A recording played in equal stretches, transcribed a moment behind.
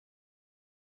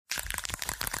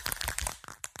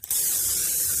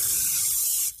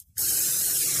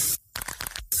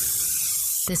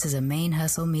This is a Main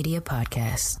Hustle Media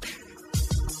podcast.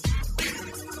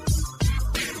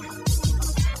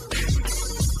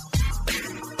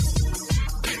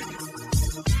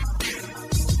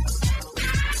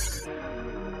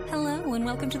 Hello and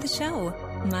welcome to the show.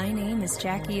 My name is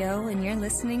Jackie O and you're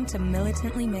listening to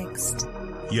Militantly Mixed.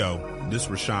 Yo, this is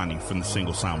Rashani from the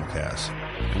Single Simulcast.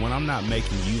 And when I'm not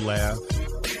making you laugh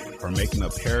or making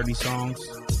up parody songs,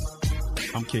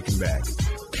 I'm kicking back,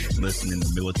 listening to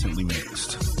Militantly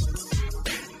Mixed.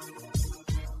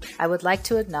 I would like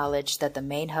to acknowledge that the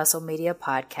Main Hustle Media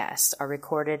podcasts are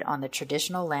recorded on the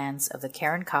traditional lands of the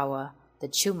Karankawa, the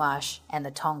Chumash, and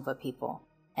the Tongva people,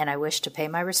 and I wish to pay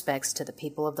my respects to the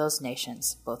people of those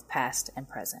nations, both past and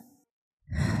present.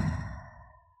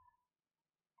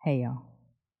 Hey y'all.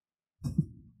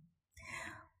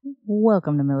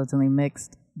 Welcome to Militantly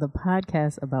Mixed, the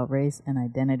podcast about race and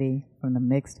identity from the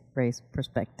mixed race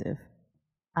perspective.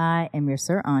 I am your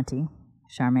Sir Auntie,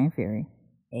 Charmaine Fury,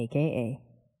 aka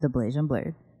the Blasian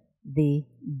Blurred, the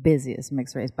busiest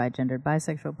mixed race, bigendered,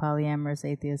 bisexual, polyamorous,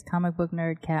 atheist, comic book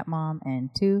nerd, cat mom,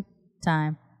 and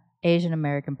two-time Asian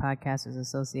American Podcasters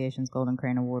Association's Golden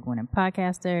Crane Award winning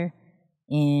podcaster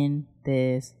in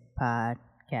this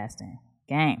podcasting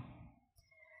game.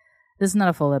 This is not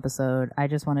a full episode. I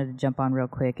just wanted to jump on real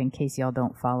quick in case y'all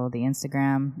don't follow the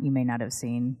Instagram. You may not have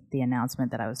seen the announcement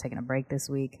that I was taking a break this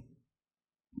week.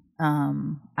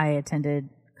 I attended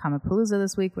Comicpalooza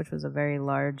this week, which was a very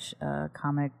large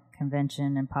comic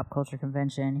convention and pop culture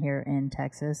convention here in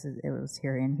Texas. It was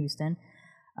here in Houston.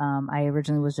 I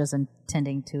originally was just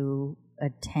intending to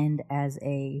attend as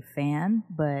a fan,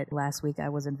 but last week I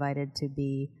was invited to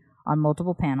be on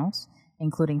multiple panels,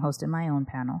 including hosting my own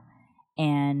panel.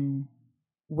 And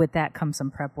with that comes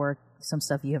some prep work, some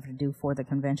stuff you have to do for the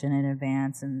convention in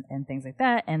advance and things like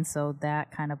that. And so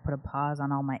that kind of put a pause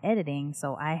on all my editing.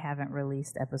 So I haven't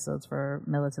released episodes for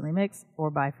Militantly Mixed or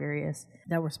Bi-Furious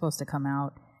that were supposed to come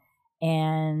out.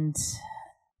 And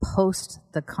post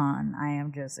the con, I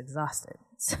am just exhausted.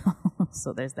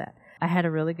 So there's that. I had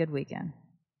a really good weekend.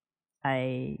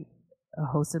 I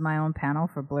hosted my own panel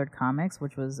for Blurred Comics,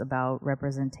 which was about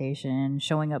representation,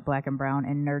 showing up black and brown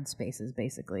in nerd spaces,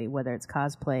 basically, whether it's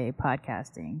cosplay,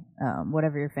 podcasting,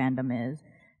 whatever your fandom is,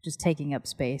 just taking up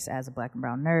space as a black and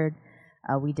brown nerd.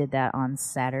 We did that on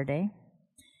Saturday,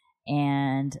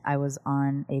 and I was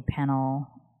on a panel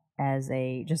as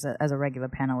a regular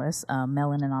panelist,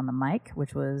 Melanin on the Mic,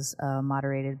 which was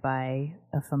moderated by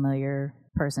a familiar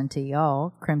person to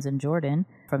y'all, Crimson Jordan,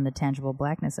 from the Tangible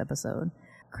Blackness episode.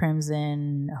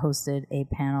 Crimson hosted a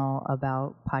panel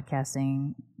about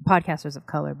podcasters of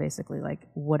color, basically, like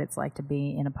what it's like to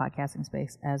be in a podcasting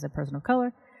space as a person of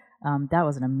color. That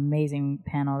was an amazing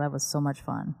panel. That was so much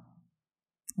fun.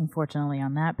 Unfortunately,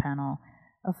 on that panel,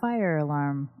 a fire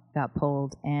alarm got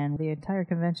pulled and the entire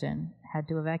convention had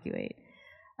to evacuate.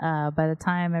 By the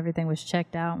time everything was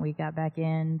checked out and we got back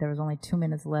in, there was only 2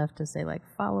 minutes left to say, like,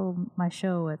 follow my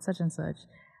show at such and such.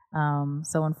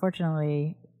 So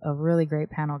unfortunately, a really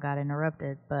great panel got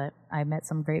interrupted, but I met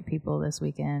some great people this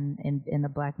weekend in the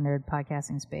Black Nerd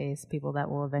podcasting space, people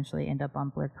that will eventually end up on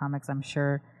Blurred Comics, I'm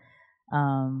sure.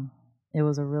 It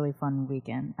was a really fun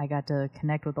weekend. I got to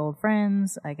connect with old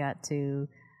friends. I got to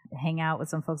hang out with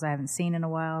some folks I haven't seen in a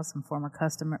while, some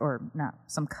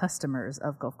customers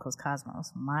of Gulf Coast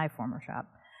Cosmos, my former shop.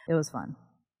 It was fun.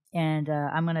 And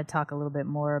I'm going to talk a little bit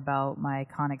more about my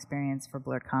con experience for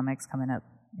Blurred Comics coming up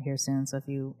here soon. So if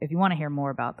you want to hear more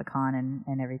about the con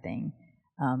and everything,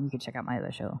 you can check out my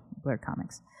other show, Blurred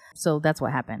Comics. So that's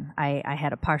what happened. I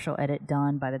had a partial edit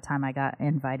done by the time I got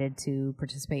invited to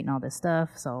participate in all this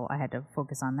stuff, so I had to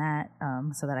focus on that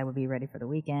so that I would be ready for the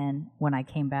weekend. When I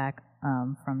came back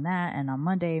from that, and on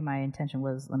Monday, my intention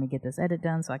was, let me get this edit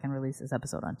done so I can release this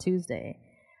episode on Tuesday.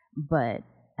 But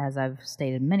as I've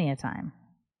stated many a time,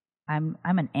 I'm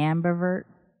an ambivert,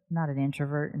 not an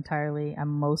introvert entirely. I'm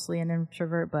mostly an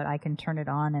introvert, but I can turn it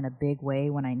on in a big way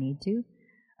when I need to.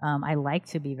 I like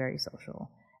to be very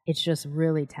social. It's just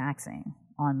really taxing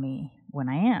on me when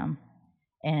I am.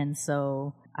 And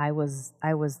so I was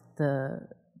the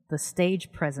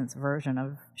stage presence version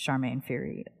of Charmaine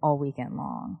Fury all weekend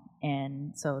long.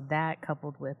 And so that,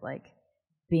 coupled with like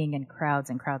being in crowds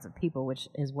and crowds of people, which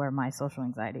is where my social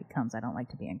anxiety comes. I don't like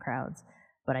to be in crowds,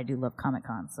 but I do love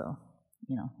Comic-Con, so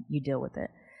you deal with it.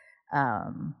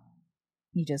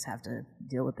 You just have to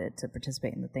deal with it to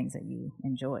participate in the things that you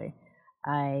enjoy.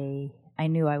 I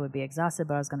knew I would be exhausted,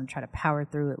 but I was going to try to power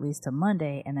through at least to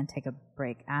Monday and then take a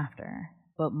break after.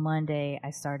 But Monday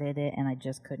I started it and I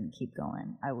just couldn't keep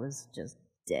going. I was just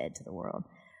dead to the world.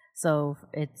 So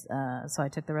I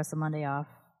took the rest of Monday off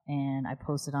and I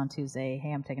posted on Tuesday,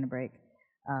 hey, I'm taking a break.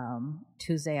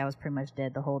 Tuesday, I was pretty much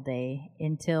dead the whole day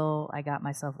until I got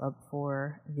myself up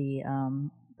for the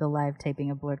live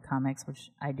taping of Blurred Comics,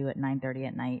 which I do at 9:30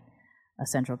 at night,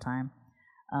 Central Time.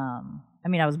 I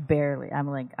mean, I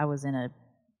was in a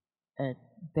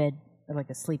bed, like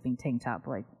a sleeping tank top,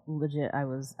 like legit.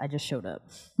 I just showed up.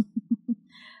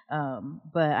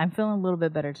 But I'm feeling a little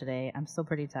bit better today. I'm still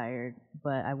pretty tired,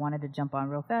 but I wanted to jump on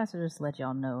real fast to just let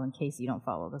y'all know in case you don't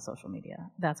follow the social media.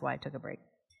 That's why I took a break.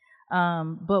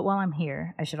 But while I'm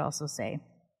here, I should also say,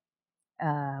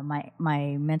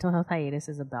 my mental health hiatus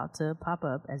is about to pop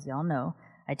up. As y'all know,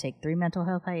 I take 3 mental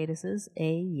health hiatuses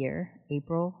a year: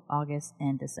 April, August,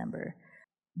 and December.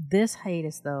 This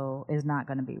hiatus, though, is not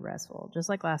going to be restful, just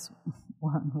like last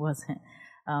one wasn't.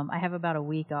 I have about a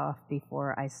week off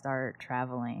before I start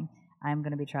traveling. I'm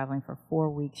going to be traveling for 4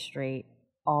 weeks straight,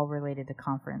 all related to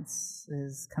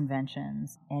conferences,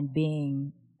 conventions, and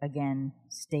being, again,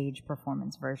 stage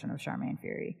performance version of Charmaine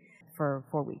Fury for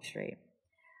 4 weeks straight.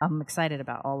 I'm excited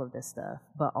about all of this stuff,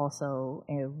 but also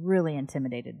really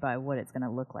intimidated by what it's going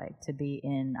to look like to be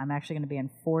in. I'm actually going to be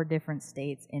in 4 different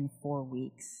states in 4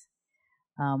 weeks.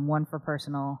 1 for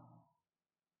personal,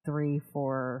 3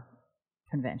 for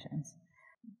conventions.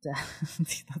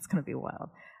 That's going to be wild.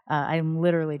 I'm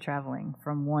literally traveling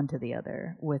from one to the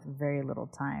other with very little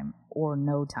time or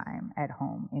no time at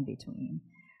home in between.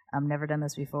 I've never done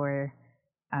this before.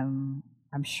 I'm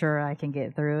sure I can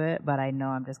get through it, but I know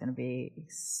I'm just going to be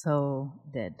so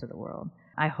dead to the world.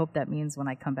 I hope that means when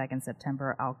I come back in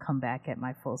September, I'll come back at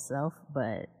my full self,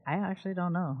 but I actually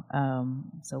don't know.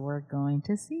 So we're going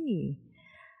to see.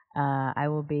 I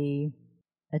will be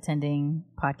attending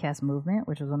Podcast Movement,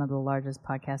 which was one of the largest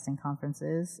podcasting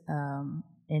conferences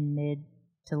in mid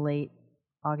to late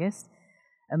August.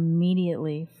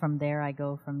 Immediately from there, I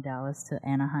go from Dallas to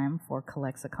Anaheim for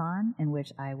CollexiCon, in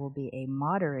which I will be a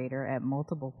moderator at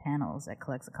multiple panels at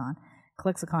CollexiCon.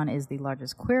 CollexiCon is the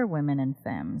largest queer women and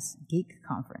femmes geek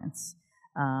conference.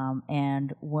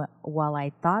 And while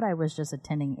I thought I was just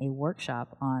attending a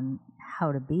workshop on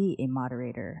how to be a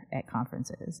moderator at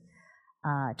conferences,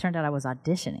 it turned out I was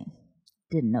auditioning.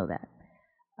 Didn't know that.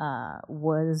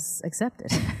 Was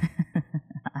accepted.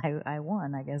 I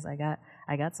won. I guess I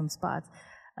got some spots.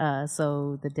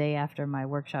 So the day after my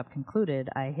workshop concluded,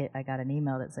 I got an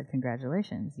email that said,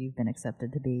 "Congratulations, you've been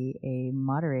accepted to be a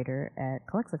moderator at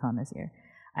CollexiCon this year."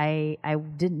 I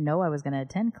didn't know I was going to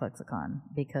attend CollexiCon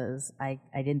because I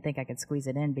didn't think I could squeeze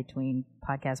it in between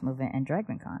Podcast Movement and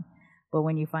DragonCon. But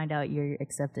when you find out you're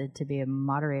accepted to be a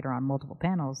moderator on multiple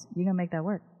panels, you're going to make that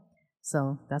work.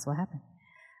 So that's what happened.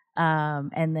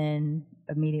 And then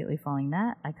immediately following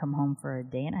that, I come home for a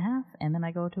day and a half, and then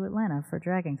I go to Atlanta for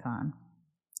DragonCon,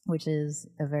 which is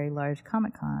a very large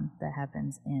Comic-Con that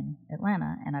happens in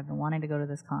Atlanta. And I've been wanting to go to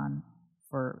this con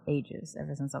for ages,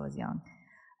 ever since I was young.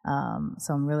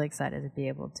 So I'm really excited to be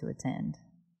able to attend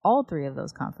all 3 of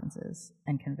those conferences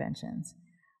and conventions.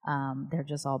 They're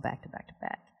just all back to back to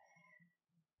back.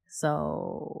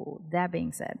 So that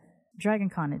being said,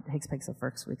 DragonCon takes place the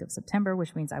first week of September,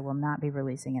 which means I will not be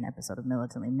releasing an episode of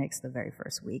Militantly Mixed the very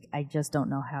first week. I just don't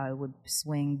know how I would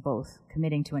swing both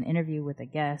committing to an interview with a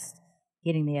guest,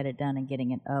 getting the edit done, and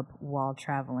getting it up while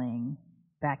traveling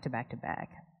back to back to back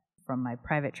from my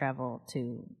private travel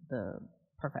to the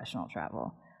professional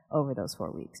travel over those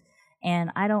 4 weeks. And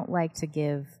I don't like to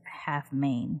give half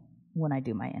main when I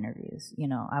do my interviews. You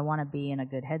know, I want to be in a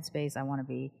good headspace. I want to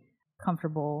be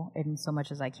comfortable in so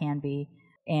much as I can be.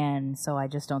 And so I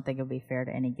just don't think it would be fair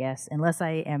to any guests unless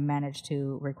I am managed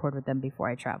to record with them before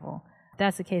I travel. If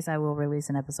that's the case, I will release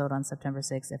an episode on September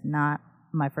 6th. If not,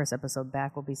 my first episode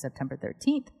back will be September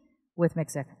 13th with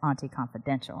Mixed Auntie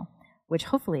Confidential, which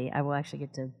hopefully I will actually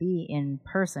get to be in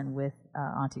person with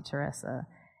Auntie Teresa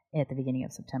at the beginning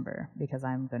of September, because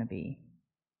I'm going to be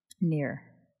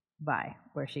nearby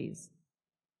where she's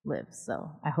lives.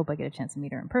 So I hope I get a chance to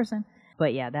meet her in person.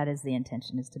 But yeah, that is the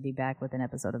intention, is to be back with an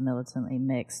episode of Militantly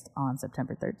Mixed on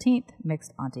September 13th,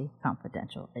 Mixed Auntie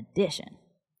Confidential Edition.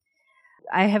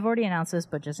 I have already announced this,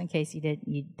 but just in case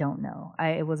you don't know,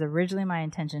 it was originally my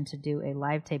intention to do a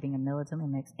live taping of Militantly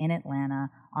Mixed in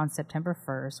Atlanta on September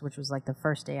 1st, which was like the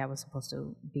first day I was supposed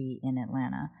to be in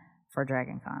Atlanta for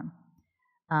DragonCon.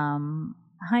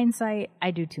 Hindsight,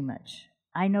 I do too much.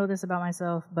 I know this about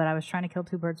myself, but I was trying to kill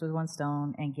 2 birds with 1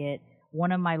 stone and get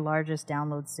one of my largest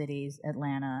download cities,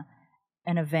 Atlanta,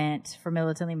 an event for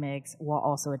Militantly Mixed while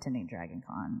also attending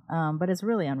DragonCon. But it's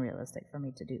really unrealistic for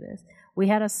me to do this. We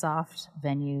had a soft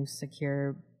venue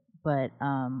secure, but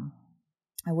I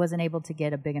wasn't able to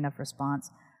get a big enough response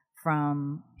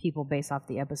from people based off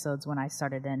the episodes when I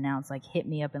started to announce, like, hit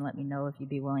me up and let me know if you'd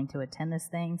be willing to attend this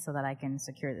thing so that I can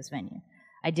secure this venue.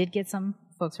 I did get some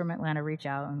folks from Atlanta reach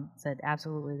out and said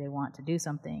absolutely they want to do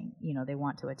something, they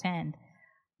want to attend,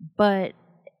 but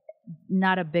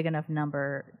not a big enough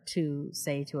number to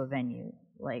say to a venue,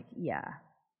 like, yeah,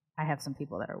 I have some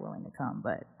people that are willing to come,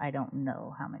 but I don't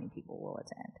know how many people will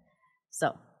attend.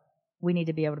 So we need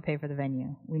to be able to pay for the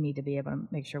venue. We need to be able to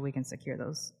make sure we can secure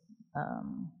those,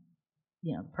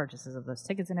 purchases of those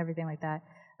tickets and everything like that.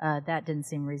 That didn't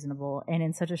seem reasonable. And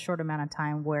in such a short amount of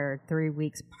time where 3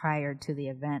 weeks prior to the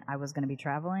event I was going to be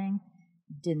traveling,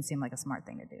 didn't seem like a smart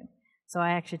thing to do. So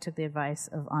I actually took the advice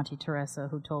of Auntie Teresa,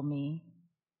 who told me,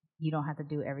 you don't have to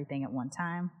do everything at one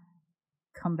time.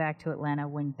 Come back to Atlanta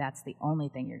when that's the only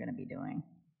thing you're going to be doing.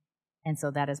 And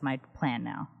so that is my plan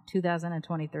now.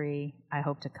 2023, I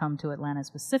hope to come to Atlanta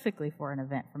specifically for an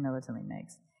event for Militantly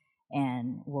Mixed,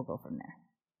 and we'll go from there.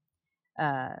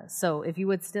 So if you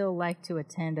would still like to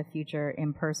attend a future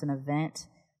in-person event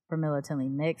for Militantly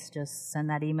Mixed, just send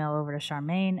that email over to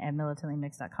Charmaine at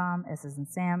militantlymixed.com, S as in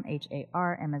Sam,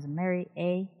 H-A-R, M as in Mary,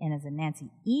 A, N as in Nancy,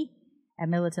 E, at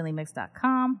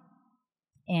militantlymixed.com.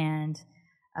 And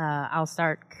I'll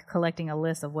start collecting a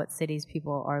list of what cities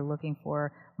people are looking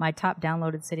for. My top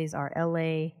downloaded cities are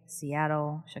LA,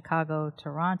 Seattle, Chicago,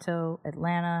 Toronto,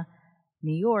 Atlanta,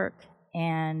 New York,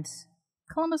 and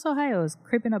Columbus, Ohio is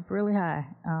creeping up really high.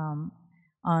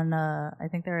 I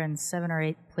think they're in 7 or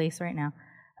 8 place right now.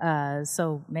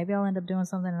 So maybe I'll end up doing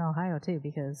something in Ohio too,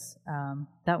 because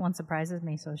that one surprises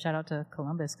me. So shout out to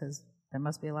Columbus, because there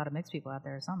must be a lot of mixed people out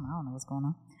there or something. I don't know what's going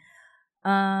on.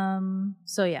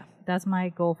 So yeah, that's my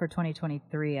goal for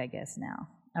 2023, I guess now.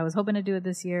 I was hoping to do it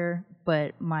this year,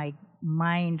 but my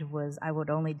mind was I would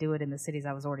only do it in the cities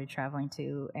I was already traveling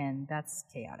to, and that's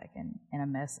chaotic and a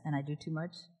mess, and I do too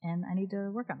much, and I need to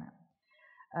work on that.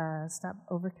 Stop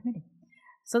overcommitting.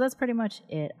 So that's pretty much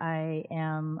it. I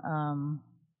am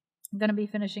going to be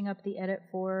finishing up the edit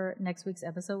for next week's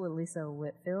episode with Lisa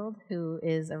Whitfield, who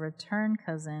is a return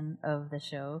cousin of the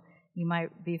show. You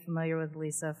might be familiar with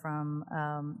Lisa from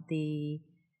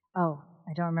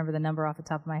I don't remember the number off the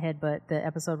top of my head, but the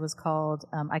episode was called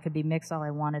I Could Be Mixed All I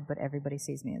Wanted, But Everybody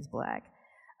Sees Me as Black.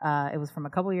 It was from a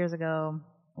couple years ago.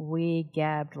 We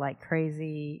gabbed like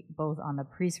crazy, both on the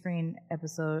pre-screen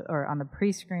episode, or on the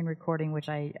pre-screen recording, which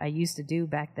I used to do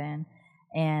back then,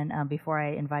 and before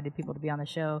I invited people to be on the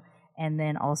show, and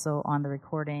then also on the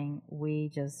recording. We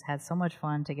just had so much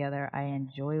fun together. I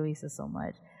enjoy Lisa so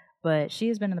much. But she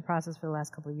has been in the process for the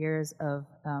last couple of years of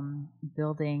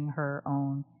building her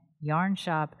own yarn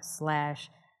shop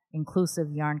 / inclusive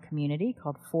yarn community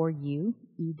called For You,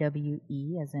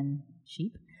 E-W-E as in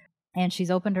sheep. And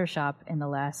she's opened her shop in the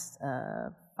last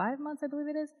 5 months, I believe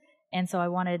it is. And so I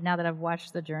wanted, now that I've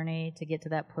watched the journey to get to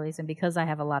that place, and because I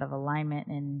have a lot of alignment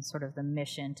in sort of the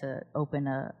mission to open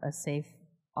a safe,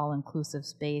 all-inclusive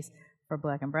space for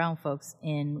Black and brown folks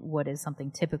in what is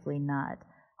something typically not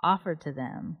offered to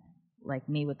them, like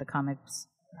me with the comics,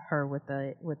 her with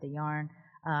the yarn.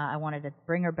 I wanted to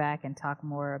bring her back and talk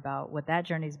more about what that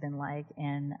journey's been like,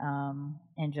 and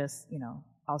just,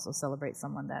 also celebrate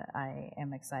someone that I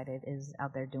am excited is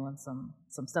out there doing some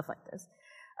stuff like this.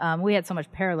 We had so much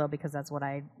parallel because that's what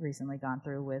I recently gone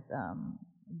through with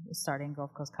starting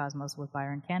Gulf Coast Cosmos with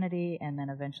Byron Kennedy, and then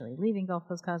eventually leaving Gulf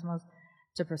Coast Cosmos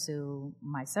to pursue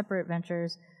my separate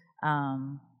ventures.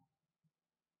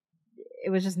 It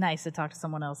was just nice to talk to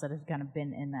someone else that has kind of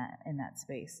been in that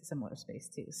space, similar space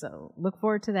too. So look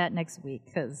forward to that next week,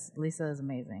 because Lisa is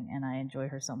amazing and I enjoy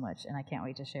her so much, and I can't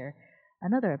wait to share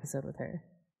another episode with her.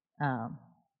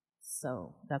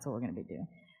 So that's what we're going to be doing.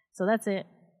 So that's it.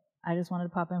 I just wanted to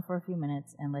pop in for a few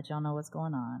minutes and let y'all know what's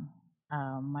going on.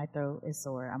 My throat is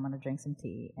sore. I'm going to drink some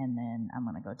tea, and then I'm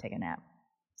going to go take a nap.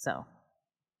 So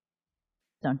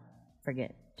don't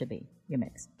forget to be your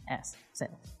mixed ass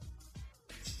self.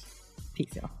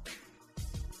 Peace, y'all.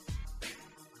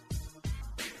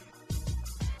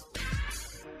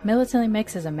 Militantly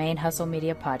Mixed is a Main Hustle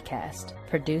Media podcast,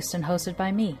 produced and hosted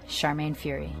by me, Charmaine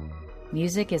Fury.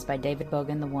 Music is by David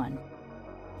Bogan the One.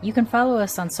 You can follow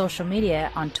us on social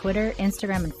media on Twitter,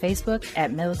 Instagram, and Facebook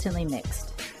at Militantly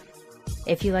Mixed.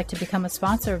 If you'd like to become a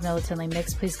sponsor of Militantly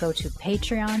Mixed, please go to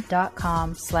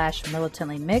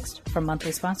patreon.com/militantlymixed for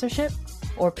monthly sponsorship,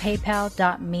 or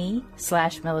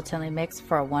paypal.me/militantlymixed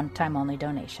for a one-time only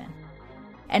donation.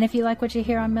 And if you like what you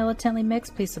hear on Militantly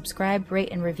Mixed, please subscribe,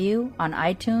 rate, and review on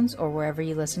iTunes or wherever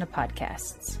you listen to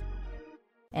podcasts.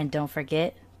 And don't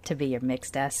forget to be your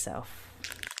mixed ass self.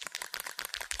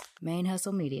 Main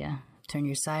Hustle Media. Turn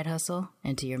your side hustle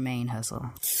into your main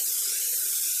hustle.